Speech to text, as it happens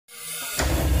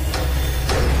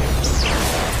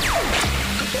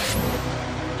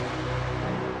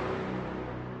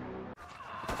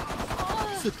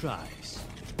Surprise.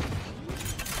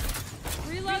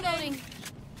 Reloading.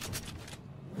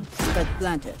 Spike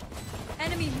planted.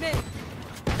 Enemy mid.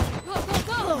 Go, go,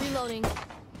 go. Reloading.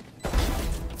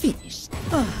 Finished.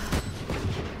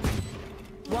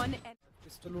 One.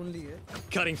 Pistol only है.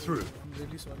 Cutting through. I'm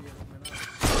really sorry.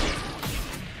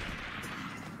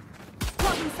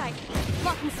 Blocking sight.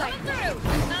 Blocking sight. Through.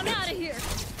 I'm out of here.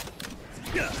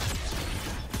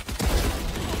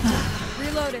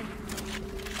 Reloading.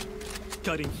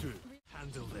 Cutting through.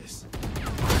 Handle this.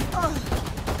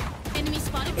 Enemy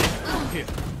spotted. Here.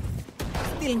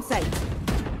 Still in sight.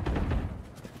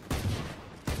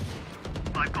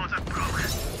 I've got a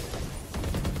progress.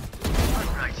 I'm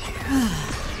right here.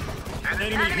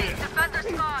 Enemy here. Defender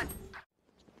spawn.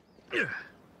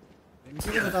 इनसे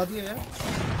तो बता दिया यार.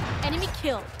 Enemy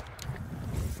killed.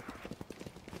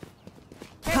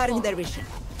 Cutting their vision.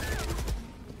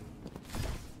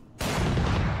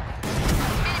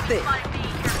 There.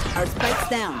 Our spikes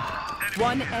down.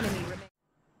 One enemy remains.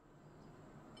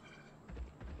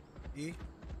 E.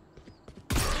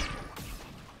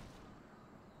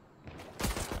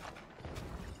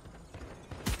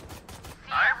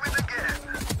 I'm with again.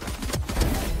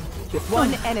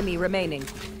 One enemy remaining.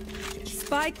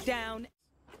 Spike down.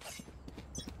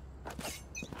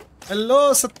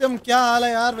 Hello सत्यम, क्या हाल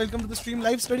है यार? Welcome to the stream.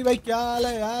 Live study भाई, क्या हाल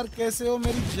है यार? कैसे हो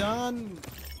मेरी जान?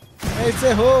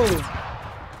 कैसे हो?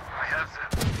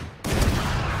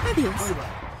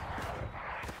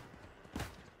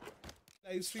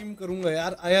 लाइव स्ट्रीम करूंगा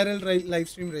यार, IRL लाइव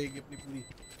स्ट्रीम रहेगी अपनी पूरी,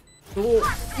 तो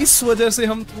इस वजह से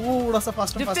हम थोड़ा सा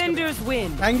fast and fast.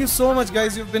 Thank you so much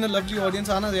guys, you have been a lovely audience.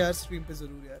 आना यार स्ट्रीम पे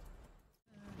जरूर यार.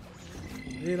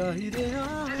 मेरा ही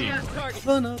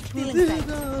बना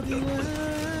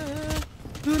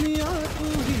दुनिया तू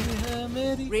ही है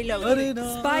मेरी.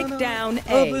 Spike down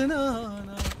A.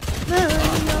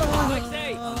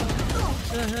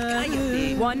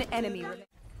 One enemy remaining.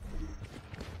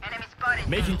 Enemy spotted.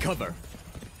 Making cover.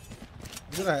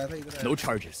 इधर आया था, इधर आया. No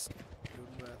charges.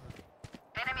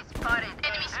 Enemy spotted.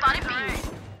 Enemy spotted me.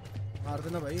 मार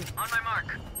देना भाई. On my mark.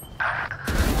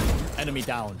 Enemy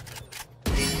down.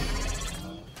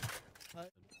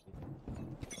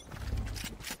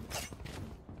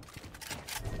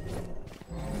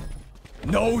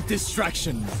 No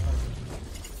distractions.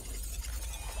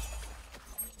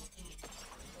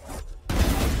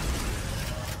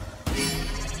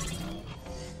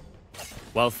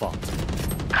 Well fought.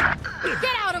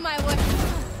 Get out of my way.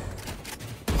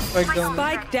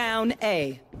 Spike down A.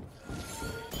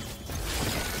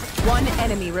 One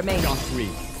enemy remaining. Got 3.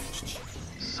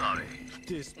 Sorry.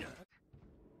 This.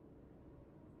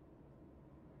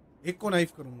 एक को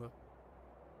नाइफ करूंगा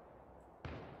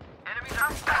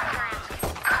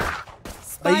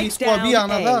भाई. इसको अभी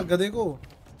आना था, गधे को,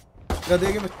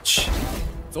 गधे के बच्चे.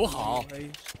 So how?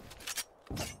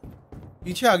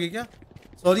 पीछे आ गए क्या?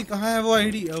 सॉरी, कहाँ है वो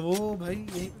आईडी? वो भाई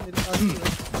यहीं पे मेरे पास ही है.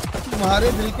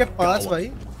 तुम्हारे दिल के पास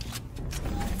भाई.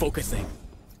 Focusing.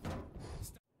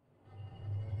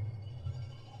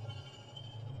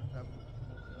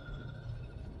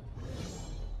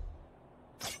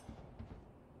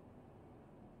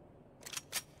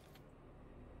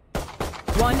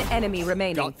 One enemy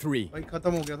remaining. Got 3. भाई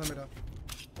खत्म हो गया था मेरा.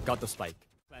 Got the spike.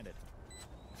 Planted.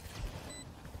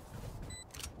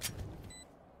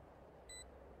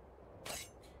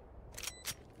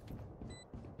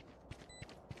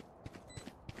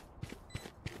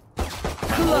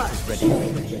 Ready.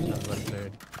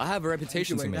 I have a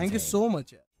reputation to maintain. Thank you so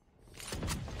much.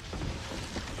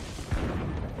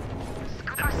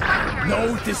 No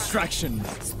distractions.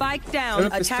 Spike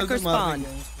down. Attacker spawn.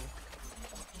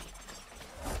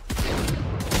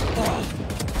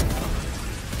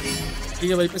 ठीक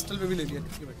है भाई, पिस्टल पे भी ले लिया.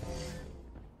 ठीक है भाई.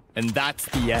 And that's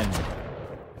the end.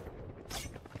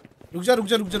 रुक जा, रुक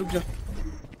जा, रुक जा, रुक जा.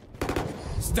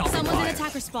 Stop Someone's in fire.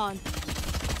 attacker spawn.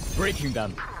 Breaking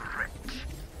them.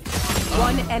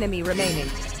 One enemy remaining.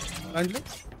 काट ले.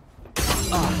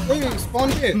 ए स्पॉन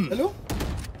पे. हेलो.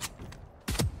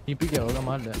 ईपी क्या होगा,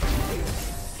 मार ले.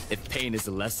 If pain is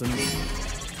a lesson,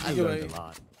 I learned a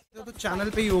lot. तो चैनल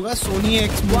पे ही होगा, सोनी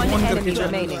एक्स मूव ऑन करके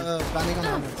चैनल गाने का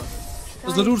नाम होगा,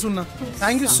 तो जरूर सुनना.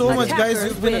 Thank you so much guys, you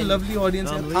have been a lovely audience.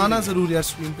 आना जरूर यार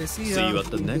स्ट्रीम पे. See you at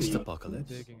the next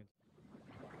apocalypse.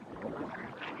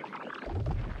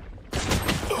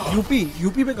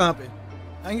 UP पे कहाँ पे?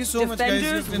 Thank you so much guys, you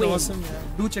have been awesome यार.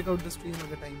 Do check out the stream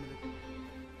अगर time मिले.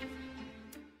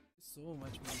 सो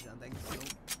मच मेरी जान, थैंक यू.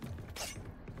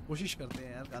 कोशिश करते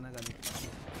हैं यार गाना गाने की.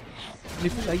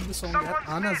 If you like the song यार,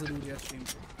 आना जरूर यार स्ट्रीम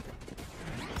पे.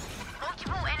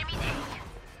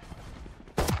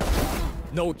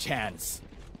 No chance.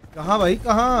 कहाँ भाई,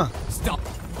 कहाँ? Stop.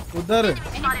 उधर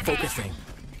Focusing.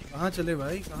 कहाँ चले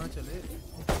भाई, कहाँ चले?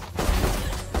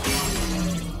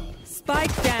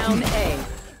 Spike down A.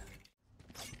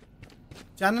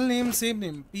 Channel name same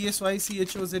name,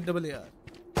 PSYCHOZAAR.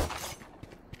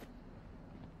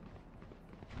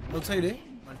 Outside eh?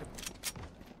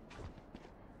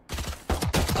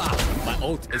 My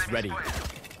ult is ready.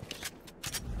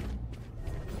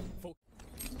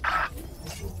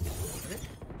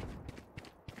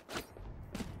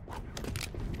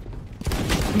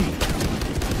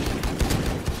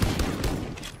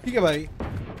 ठीक है भाई.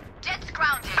 Jet's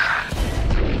grounded.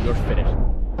 You're finished.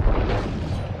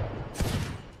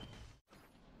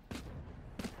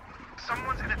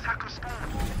 Someone's in attack of spawn.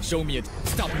 Show me it.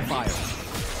 Stopping fire.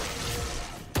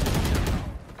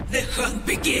 The hunt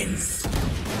begins.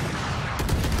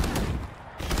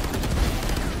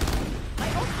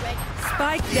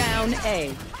 Spike down A.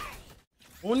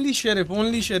 Only sheriff,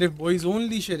 boys,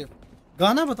 only sheriff.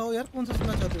 गाना बताओ यार, कौन सा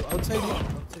सुनना चाहते हो? Outside.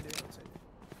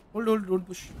 Hold, don't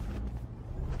push.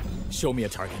 Show me a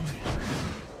target.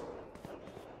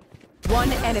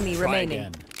 One enemy Try remaining.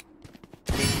 again.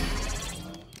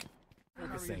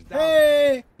 Focusing.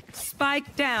 Hey! Spike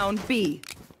down B.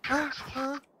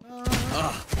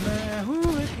 मैं हूँ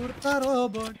एक उड़ता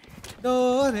रोबोट,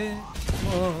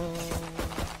 डोरेमोन.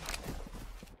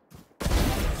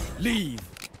 Leave.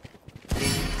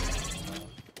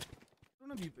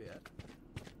 ना बी पे यार.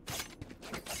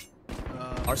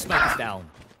 Our spike is down.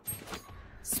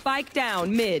 Spike down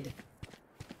mid.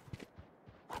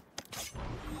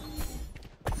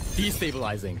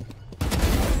 Destabilizing.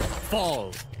 Fall.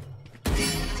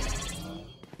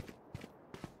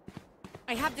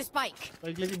 I have the spike.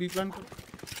 Bike लेके B plan करो.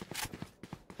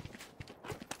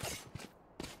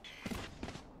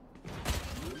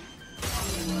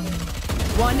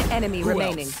 One enemy Who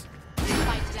remaining. else?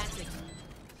 Spike planted.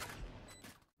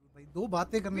 भाई दो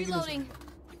बातें करने के लिए. Reloading.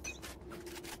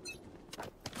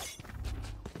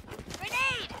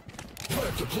 Grenade!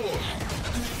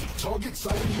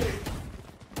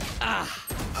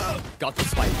 Got the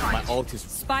spike. My ult is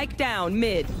Spike down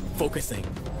mid. focusing.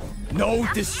 No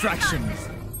distractions.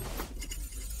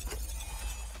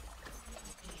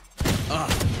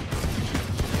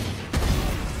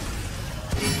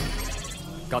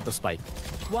 Got the spike.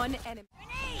 One enemy.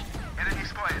 Enemy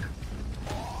spotted.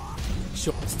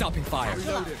 Stopping fire.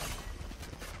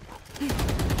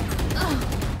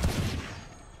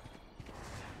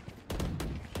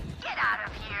 Get out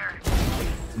of here.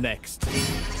 Next.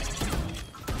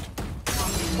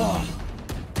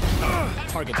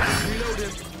 Target down.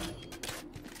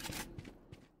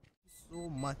 So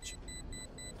much.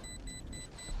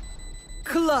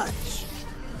 Clutch.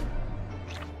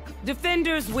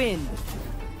 Defenders win.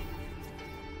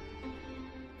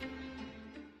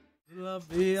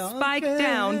 Spike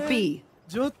down B.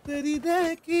 जो तेरी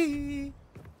देखी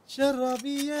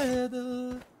शराबी ये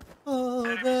दिल हो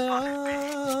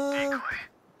गया.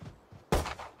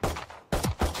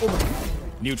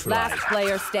 Neutralized. Last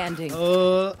player standing.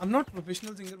 I'm not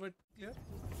professional singer, but yeah.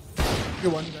 You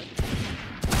won that.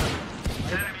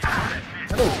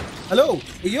 Hello.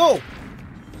 Yo.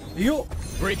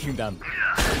 Breaking them.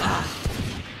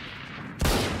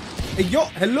 Yo.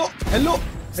 Hello.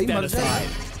 भाई Stand मर जा.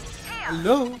 aside.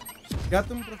 हेलो, क्या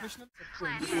तुम प्रोफेशनल सबको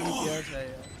इंटरव्यू किया जाए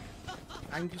यार.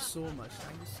 Thank you so much.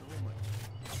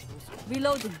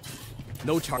 Reloading.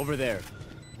 No charge over there.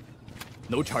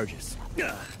 No charges.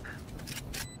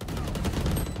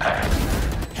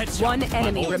 Headshot. One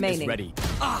enemy My ult remaining. is ready.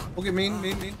 Okay main.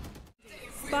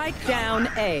 Spike down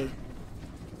A.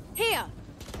 Here.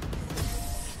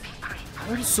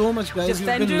 Thank you so much guys, you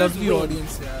have been Defenders lovely win.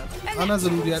 Audience यार. आना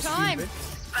जरूर यार stream Time. पे.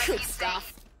 Good stuff.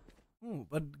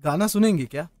 But गाना सुनेंगे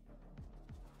क्या?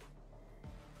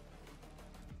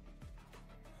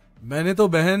 मैंने तो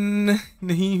बहन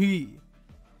नहीं हुई.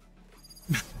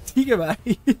 ठीक है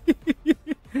भाई.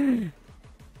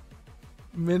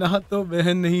 मेरा तो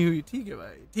बहन नहीं हुई. ठीक है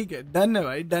भाई, ठीक है. डन है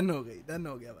भाई, डन हो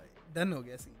गया भाई, डन हो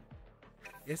गया सीन.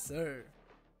 Yes sir.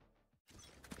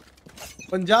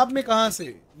 पंजाब में कहाँ से?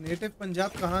 नेटिव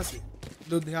पंजाब कहाँ से?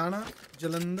 Ludhiana,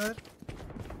 Jalandhar.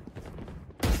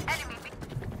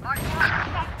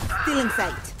 Still in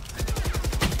sight.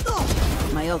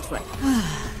 My ult right.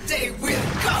 They will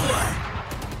cover.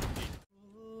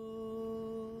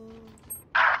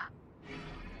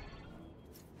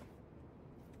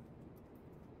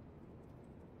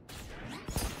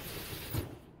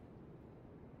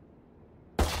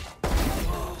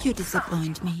 You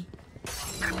disappoint me.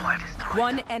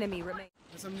 One enemy remaining.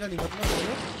 समझा नहीं मतलब.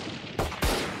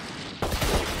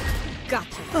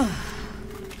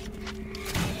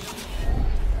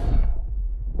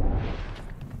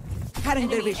 Cutting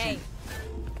their Enemy vision.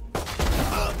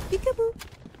 A. Peekaboo.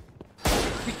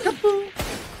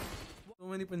 So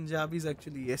many Punjabis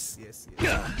actually. Yes.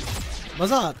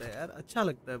 मजा आता है यार, अच्छा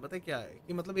लगता है। पता है क्या है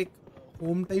कि मतलब एक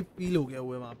होम टाइप फील हो गया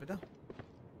हुआ है वहाँ पे ना।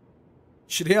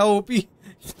 Shreya OP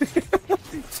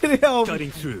Shreya OP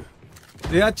Cutting through.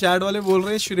 Shreya chat वाले बोल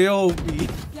रहे हैं Shreya OP.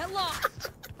 Get lost.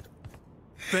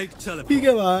 Fake teleport. ठीक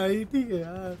है भाई, ठीक है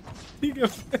यार, ठीक है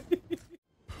भाई।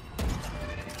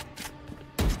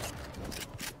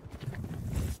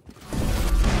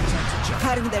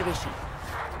 Cutting their vision.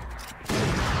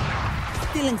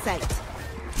 Stealing sight.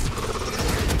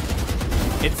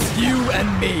 It's you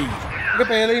and me. अरे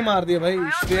पहले ही मार दिया भाई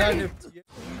श्रेया ने,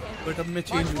 बट अब मैं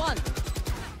change. Watch one.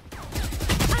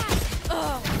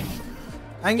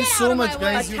 Thank you Get so out of much my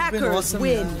way. guys, you've been Attackers awesome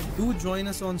win. यार। Do join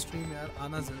us on stream यार,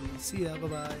 आना जरूर। See ya,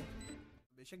 bye bye।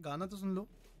 बेशक गाना तो सुन लो।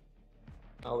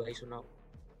 आओ भाई सुनाओ।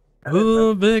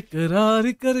 ओ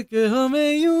बेकरार करके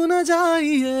हमें यूं न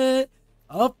जाइए,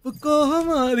 आपको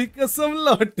हमारी कसम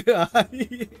लौट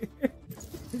आई।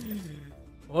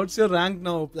 What's your rank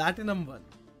now? Platinum 1.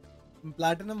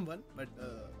 Platinum 1, but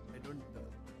I don't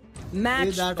play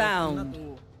Match that often found. ना, तो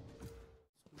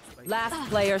Last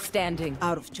player standing.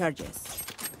 Out of charges.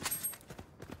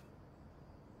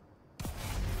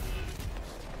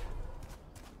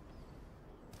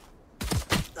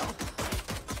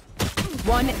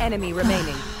 One enemy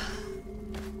remaining.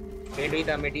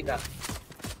 मेडी था।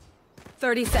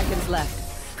 30 seconds left.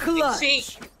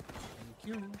 Clutch.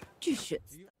 Jesus.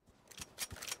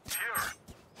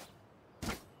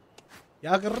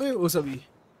 क्या कर रहे हो सभी?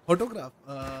 फोटोग्राफ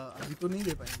अभी तो नहीं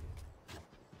दे पाएंगे।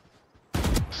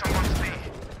 Someone's B.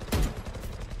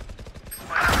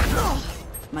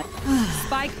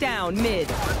 Spike down mid.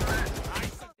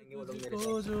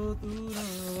 तो जो तू ना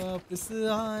वापस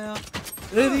आया,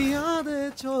 तेरी यादें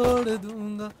छोड़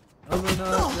दूंगा, अब ना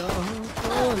चाहूं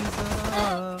कोई जरा।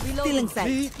 Stealing sight.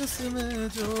 भी किस्में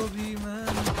जो भी मैं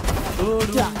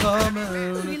तोड़ूंगा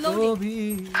मैं उनको भी,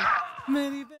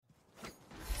 मेरी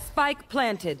Spike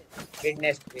planted.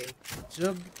 फिटनेस पे।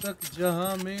 जब तक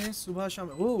जहां में सुबह शाम।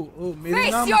 ओ मेरे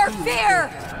Face नाम your तू। fear.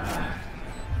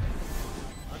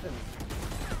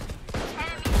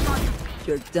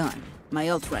 You're done. My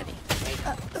ult ready.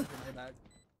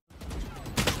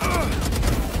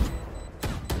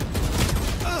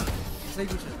 सही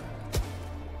कुछ है।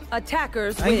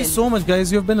 Attackers Thank you win. so much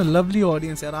guys, you've been a lovely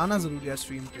audience यार, आना जरूर यार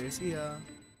स्ट्रीम पे। सी यार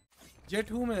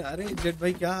जेट हूँ मैं। अरे जेट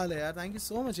भाई क्या हाल है यार? थैंक यू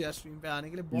सो मच यार स्ट्रीम पे आने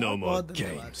के लिए। बहुत बहुत धन्यवाद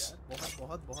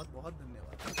यार, बहुत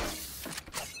धन्यवाद।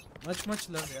 मच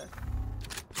लव यार।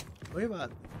 वही बात।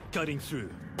 Cutting through.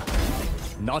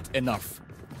 Not enough.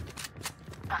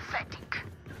 Pathetic.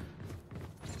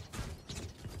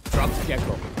 Drop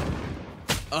gecko.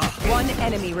 One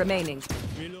enemy remaining.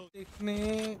 देखने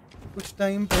कुछ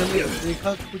टाइम पहले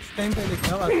देखा, कुछ टाइम पहले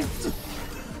क्या बात है?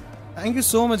 Thank you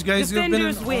so much guys, you have been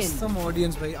an awesome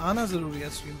audience भाई। आना जरूर यार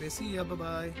स्ट्रीम पे। सी या, bye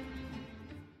bye.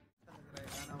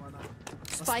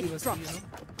 Spike drop. I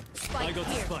Spike got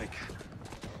the here. spike.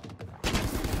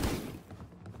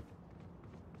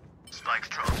 Spike's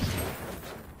dropped.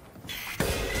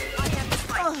 I have the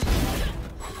spike.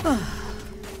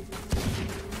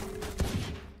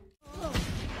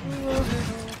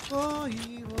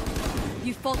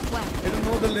 You fought well. I don't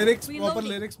know the lyrics, proper Reloading.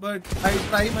 lyrics, but I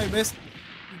try my best.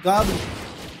 Gabu.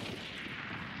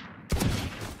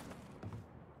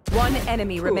 One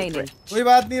enemy remaining. कोई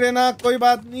बात नहीं रहना, कोई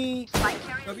बात नहीं।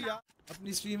 कभी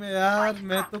अपनी stream है यार,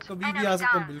 मैं तो कभी भी आ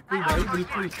सकता हूँ। बिल्कुल भाई,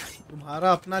 बिल्कुल।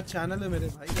 तुम्हारा अपना चैनल है मेरे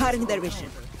भाई। Cutting their vision.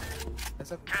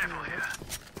 ऐसा कुछ नहीं है।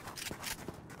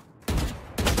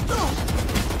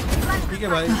 ठीक है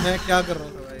भाई, मैं क्या कर रहा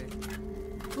था भाई?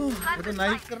 मैं तो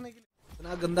नाइफ करने के लिए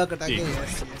इतना गंदा कटा के।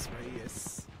 यस भाई यस।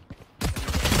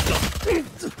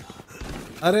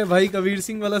 अरे भाई कबीर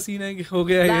सिंह वाला सीन है कि हो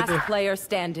गया ये तो। Last player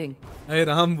standing. अरे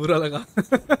राम, बुरा लगा।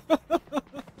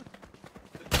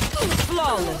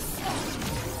 Flawless.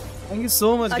 Thank you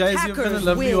so much guys, you have been a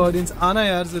lovely Attackers audience. आना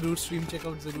यार जरूर, स्ट्रीम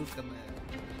चेकआउट जरूर करना यार।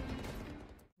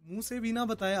 मुंह से भी ना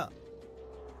बताया,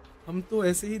 हम तो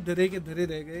ऐसे ही धरे के धरे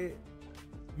रह गए।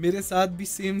 मेरे साथ भी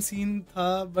सेम सीन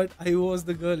था, but I was the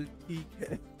girl. ठीक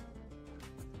है।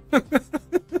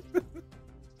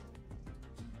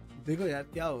 देखो यार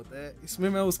क्या होता है इसमें,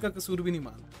 मैं उसका कसूर भी नहीं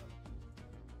मानता।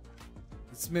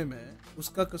 इसमें मैं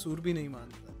उसका कसूर भी नहीं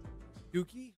मानता,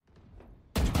 क्योंकि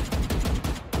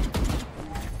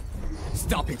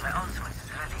Stop it.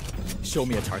 Show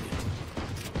me a target.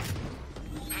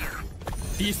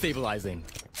 Destabilizing.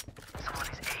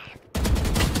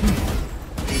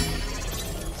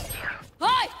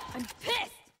 Hi! I'm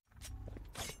pissed!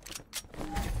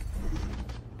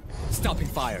 Stopping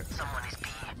fire.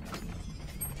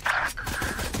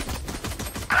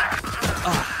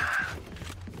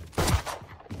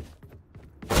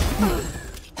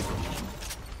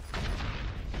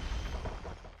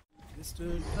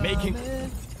 Making.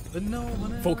 But no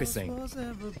one else Focusing. was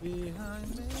ever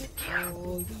behind me.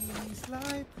 All these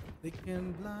lights, they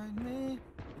can blind me.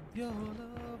 With your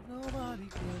love, nobody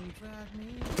can drag me.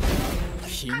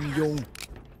 Pingyong.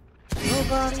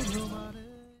 Nobody.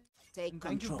 Take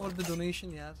Thank you control. for the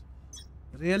donation, yaar.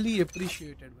 Really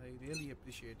appreciated, bhai. Really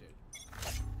appreciated.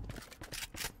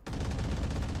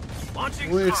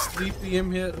 Launching Oh, it's smoke. 3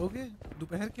 p.m. here. Okay.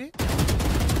 दोपहर के?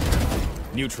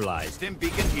 Neutralized. Stim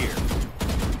beacon here.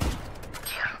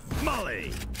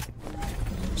 Molly.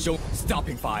 Show.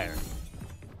 Stopping fire.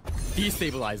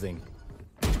 Destabilizing.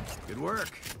 Good work.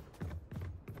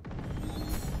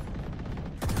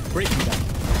 Breaking them.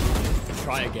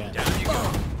 Try again. Down you go.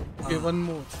 Okay, one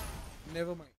more.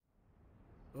 Never mind.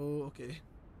 Oh, okay.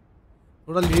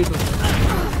 थोड़ा late हो गया.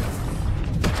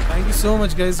 Thank you so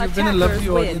much, guys. You've been a lovely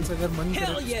Attackers win. audience. अगर मन करे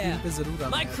तो yeah. stream पे जरूर आना.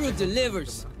 My crew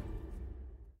delivers.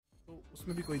 तो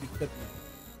उसमें भी कोई दिक्कत नहीं.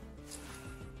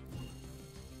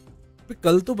 पे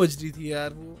कल तो बज रही थी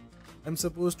यार वो. I'm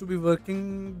supposed to be working,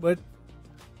 but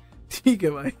ठीक है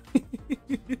भाई.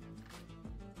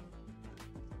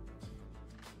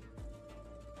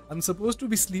 I'm supposed to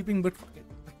be sleeping, but fuck it.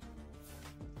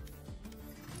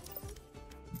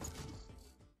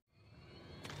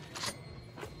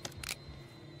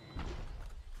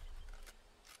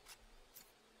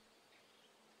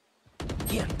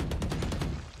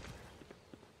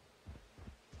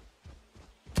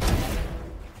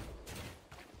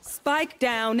 Spike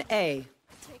down A.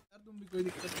 Coming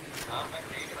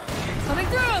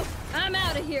through! I'm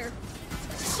out of here!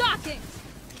 Shocking!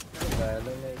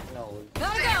 Gotta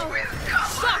go!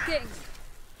 Shocking!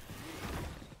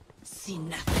 See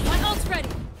nothing. My ult's ready!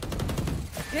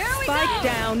 Here we Spike go!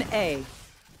 down A.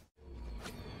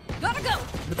 Gotta go!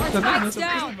 करना है, मैं Spike's सबके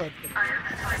down! साथ बात कर रहा हूँ.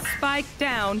 Spike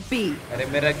down B. अरे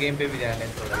मेरा गेम पे भी ध्यान है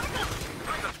थोड़ा.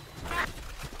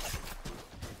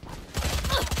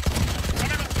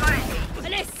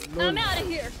 Dinesh, I'm out of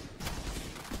here!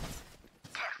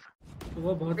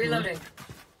 Reloading.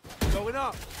 Going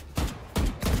up.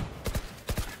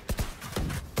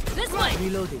 This way!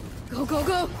 Reloading. Go, go,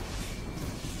 go!